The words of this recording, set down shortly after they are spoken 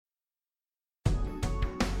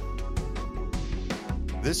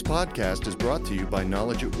This podcast is brought to you by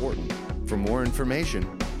Knowledge at Wharton. For more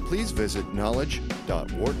information, please visit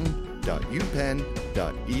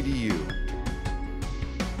knowledge.wharton.upenn.edu.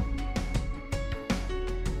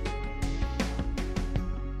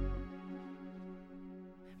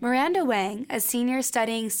 Miranda Wang, a senior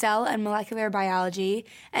studying cell and molecular biology,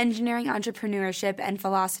 engineering entrepreneurship, and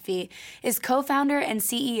philosophy, is co-founder and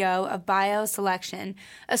CEO of BioSelection,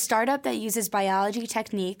 a startup that uses biology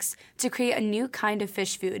techniques to create a new kind of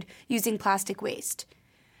fish food using plastic waste.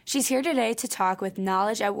 She's here today to talk with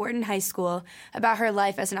Knowledge at Wharton High School about her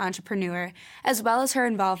life as an entrepreneur, as well as her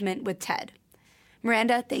involvement with TED.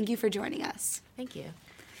 Miranda, thank you for joining us. Thank you.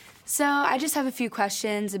 So I just have a few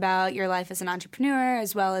questions about your life as an entrepreneur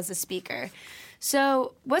as well as a speaker.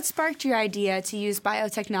 So what sparked your idea to use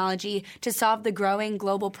biotechnology to solve the growing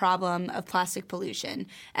global problem of plastic pollution?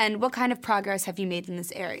 And what kind of progress have you made in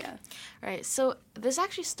this area? Right. So this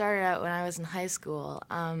actually started out when I was in high school.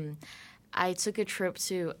 I took a trip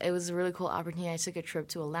to, it was a really cool opportunity. I took a trip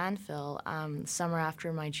to a landfill summer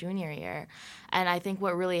after my junior year. And I think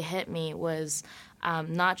what really hit me was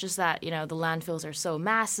not just that, the landfills are so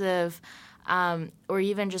massive, or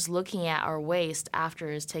even just looking at our waste after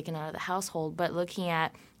it's taken out of the household, but looking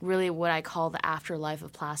at really what I call the afterlife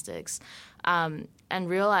of plastics. And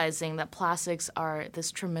realizing that plastics are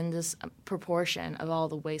this tremendous proportion of all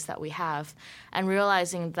the waste that we have, and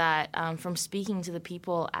realizing that from speaking to the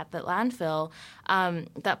people at the landfill,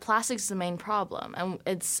 that plastics is the main problem, and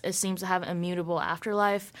it seems to have an immutable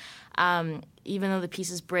afterlife. Even though the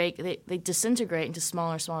pieces break, they disintegrate into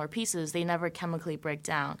smaller and smaller pieces. They never chemically break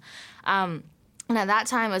down. And at that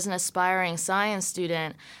time, as an aspiring science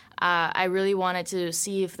student, I really wanted to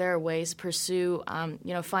see if there are ways to pursue,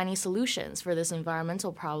 finding solutions for this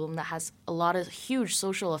environmental problem that has a lot of huge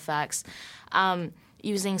social effects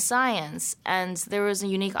using science. And there was a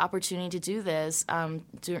unique opportunity to do this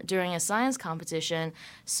during a science competition.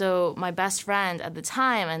 So my best friend at the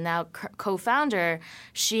time and now co-founder,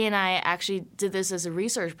 she and I actually did this as a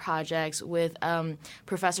research project with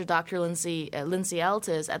Professor Dr. Lindsay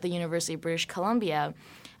Eltis at the University of British Columbia.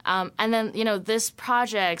 And then, this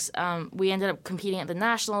project, we ended up competing at the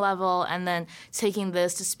national level and then taking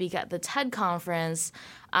this to speak at the TED conference.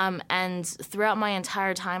 And throughout my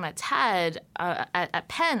entire time at TED, at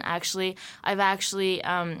Penn, actually, I've actually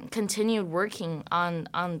continued working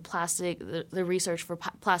on plastic, the research for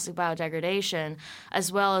plastic biodegradation,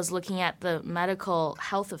 as well as looking at the medical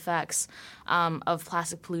health effects of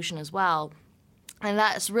plastic pollution as well. And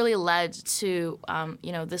that's really led to,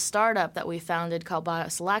 this startup that we founded called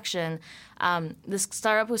BioSelection. This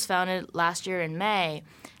startup was founded last year in May,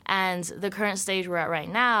 and the current stage we're at right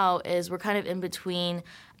now is we're kind of in between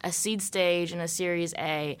a seed stage and a Series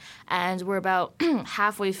A, and we're about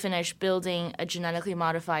halfway finished building a genetically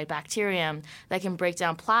modified bacterium that can break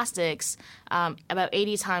down plastics about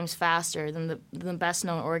 80 times faster than the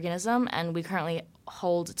best-known organism, and we currently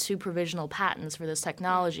hold 2 provisional patents for this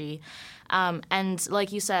technology. And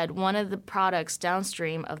like you said, one of the products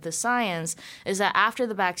downstream of the science is that after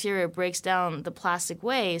the bacteria breaks down the plastic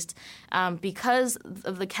waste, because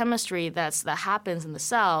of the chemistry that happens in the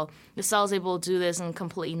cell is able to do this in a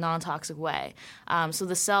completely non-toxic way. So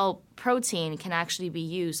the cell protein can actually be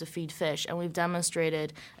used to feed fish, and we've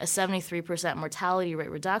demonstrated a 73% mortality rate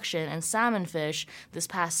reduction in salmon fish this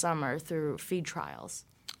past summer through feed trials.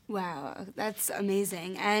 Wow, that's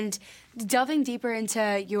amazing. And delving deeper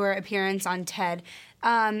into your appearance on TED,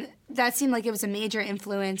 that seemed like it was a major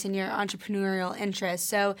influence in your entrepreneurial interests.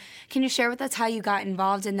 So can you share with us how you got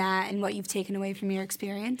involved in that and what you've taken away from your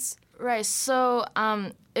experience? Right. So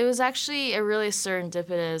it was actually a really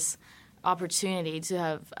serendipitous opportunity to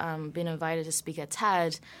have been invited to speak at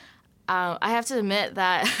TED. I have to admit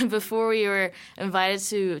that before we were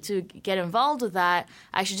invited to get involved with that,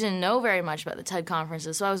 I actually didn't know very much about the TED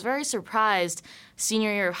conferences. So I was very surprised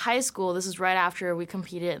senior year of high school, this is right after we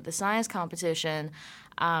competed at the science competition,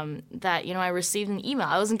 that, I received an email.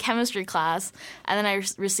 I was in chemistry class, and then I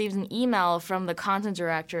received an email from the content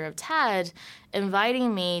director of TED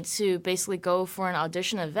inviting me to basically go for an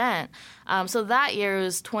audition event. So that year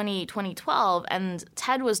was 2012, and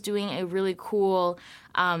TED was doing a really cool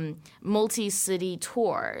multi-city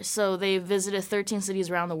tour. So they visited 13 cities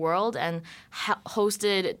around the world and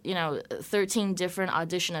hosted, 13 different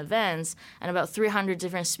audition events, and about 300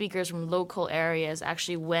 different speakers from local areas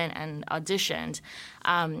actually went and auditioned.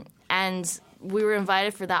 And we were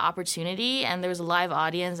invited for that opportunity, and there was a live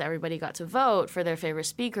audience. Everybody got to vote for their favorite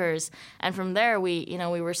speakers, and from there we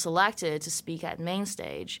were selected to speak at main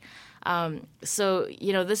stage. So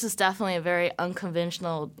this is definitely a very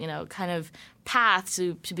unconventional, kind of path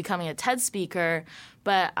to becoming a TED speaker.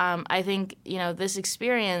 But I think, this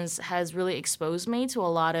experience has really exposed me to a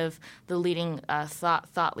lot of the leading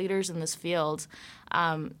thought leaders in this field,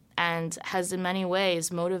 and has in many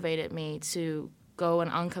ways motivated me to go an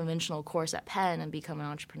unconventional course at Penn and become an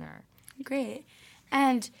entrepreneur. Great.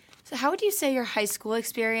 And so how would you say your high school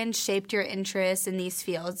experience shaped your interest in these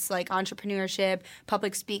fields like entrepreneurship,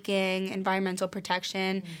 public speaking, environmental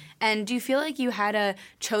protection? Mm-hmm. And do you feel like you had a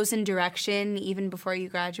chosen direction even before you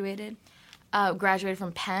graduated? Graduated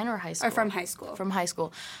from Penn or high school? Or from high school. From high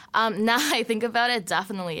school. Now I think about it,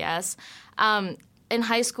 definitely yes. In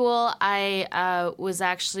high school, I was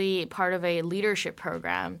actually part of a leadership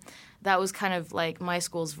program that was kind of like my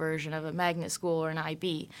school's version of a magnet school or an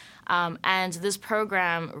IB. And this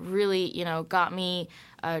program really, got me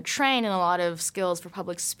trained in a lot of skills for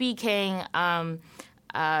public speaking.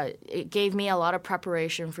 It gave me a lot of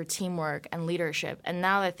preparation for teamwork and leadership. And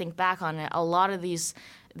now that I think back on it, a lot of these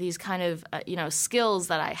kind of skills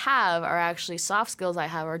that I have are actually soft skills I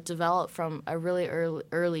have are developed from a really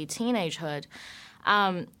early teenagehood.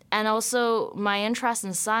 And also my interest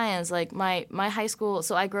in science, like my high school,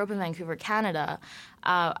 so I grew up in Vancouver, Canada.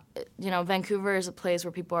 Vancouver is a place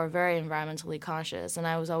where people are very environmentally conscious, and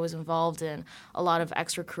I was always involved in a lot of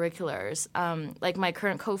extracurriculars. Like my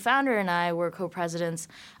current co-founder and I were co-presidents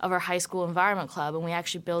of our high school environment club, and we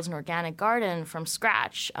actually built an organic garden from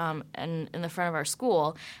scratch in the front of our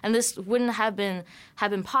school. And this wouldn't have been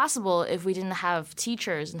possible if we didn't have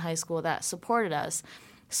teachers in high school that supported us.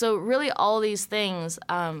 So really all these things,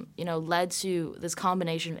 led to this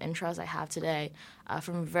combination of interests I have today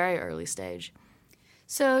from a very early stage.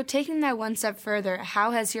 So taking that one step further,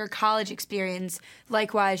 how has your college experience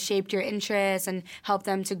likewise shaped your interests and helped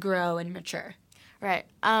them to grow and mature? Right.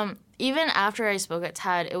 Even after I spoke at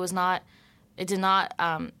TED, it was not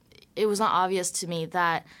obvious to me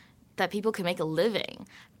that people can make a living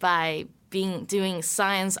by doing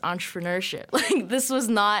science entrepreneurship. Like this was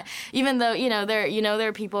not, even though there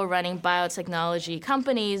are people running biotechnology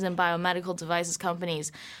companies and biomedical devices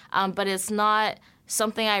companies, but it's not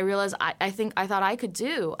something I realized I thought I could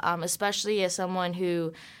do, especially as someone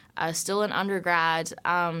who is still an undergrad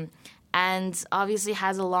and obviously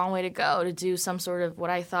has a long way to go to do some sort of what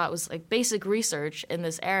I thought was like basic research in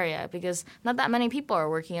this area, because not that many people are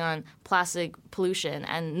working on plastic pollution,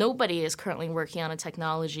 and nobody is currently working on a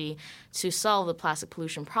technology to solve the plastic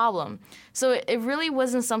pollution problem. So it really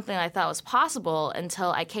wasn't something I thought was possible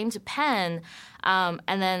until I came to Penn and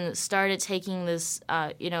then started taking this,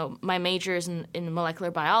 my major is in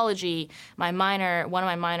molecular biology. One of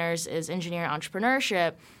my minors is engineering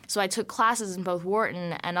entrepreneurship. So I took classes in both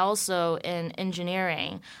Wharton and also in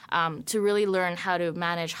engineering to really learn how to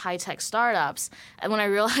manage high-tech startups. And when I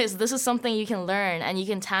realized this is something you can learn and you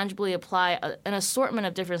can tangibly apply an assortment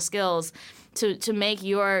of different skills to make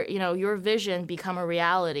your vision become a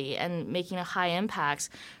reality and making a high impact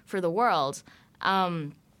for the world.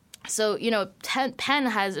 So Penn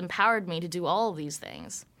has empowered me to do all of these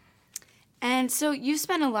things. And so you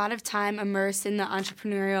spent a lot of time immersed in the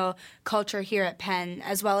entrepreneurial culture here at Penn,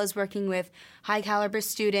 as well as working with high-caliber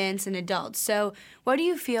students and adults. So what do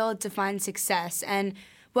you feel defines success, and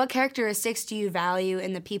what characteristics do you value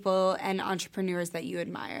in the people and entrepreneurs that you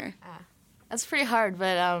admire? That's pretty hard,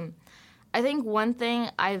 but I think one thing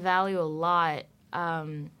I value a lot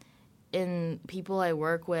in people I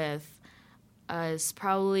work with is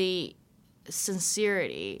probably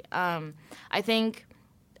sincerity. I think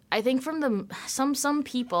from some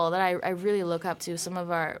people that I really look up to, some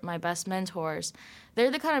of my best mentors,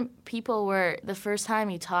 they're the kind of people where the first time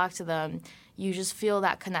you talk to them, you just feel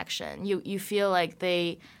that connection. You feel like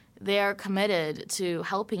they are committed to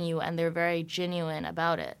helping you, and they're very genuine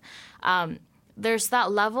about it. There's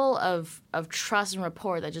that level of trust and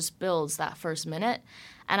rapport that just builds that first minute,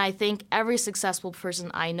 and I think every successful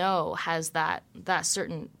person I know has that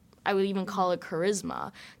certain, I would even call it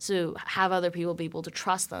charisma, to have other people be able to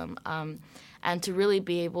trust them and to really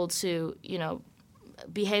be able to,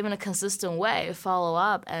 behave in a consistent way, follow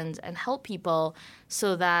up and help people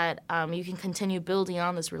so that you can continue building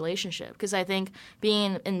on this relationship. Because I think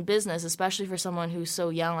being in business, especially for someone who's so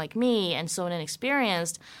young like me and so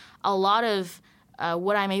inexperienced, a lot of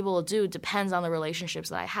what I'm able to do depends on the relationships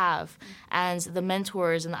that I have and the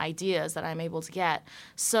mentors and the ideas that I'm able to get.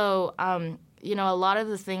 So, a lot of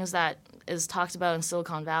the things that is talked about in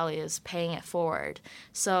Silicon Valley is paying it forward.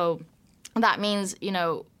 So that means,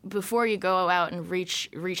 before you go out and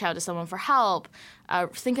reach out to someone for help,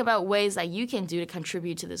 think about ways that you can do to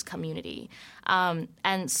contribute to this community.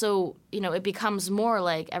 And so, it becomes more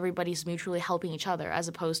like everybody's mutually helping each other as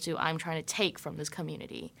opposed to I'm trying to take from this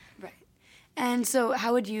community. Right. And so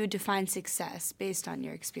how would you define success based on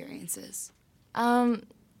your experiences? That's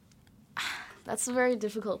a very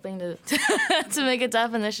difficult thing to to make a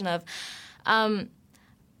definition of.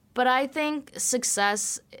 But I think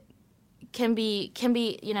success can be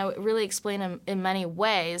really explained in many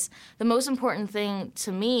ways. The most important thing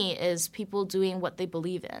to me is people doing what they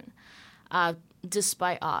believe in,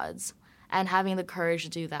 despite odds, and having the courage to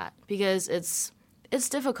do that, because it's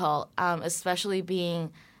difficult, especially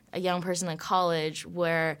being a young person in college,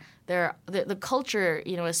 where the culture,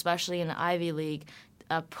 especially in the Ivy League,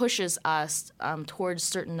 pushes us towards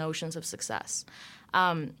certain notions of success.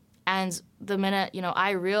 And the minute,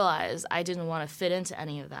 I realized I didn't want to fit into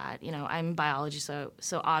any of that. I'm in biology, so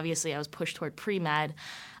obviously I was pushed toward pre-med.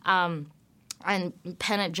 And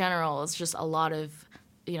Penn at General is just a lot of,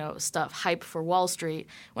 stuff, hype for Wall Street.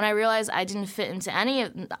 When I realized I didn't fit into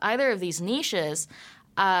either of these niches,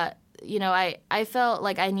 I felt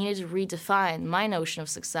like I needed to redefine my notion of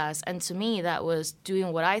success. And to me, that was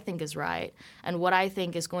doing what I think is right and what I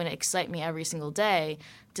think is going to excite me every single day,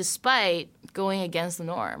 despite going against the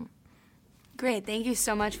norm. Great. Thank you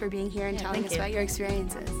so much for being here and telling us about your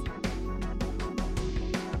experiences.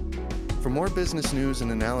 For more business news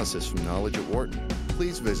and analysis from Knowledge at Wharton,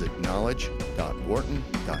 please visit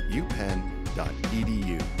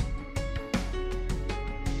knowledge.wharton.upenn.edu.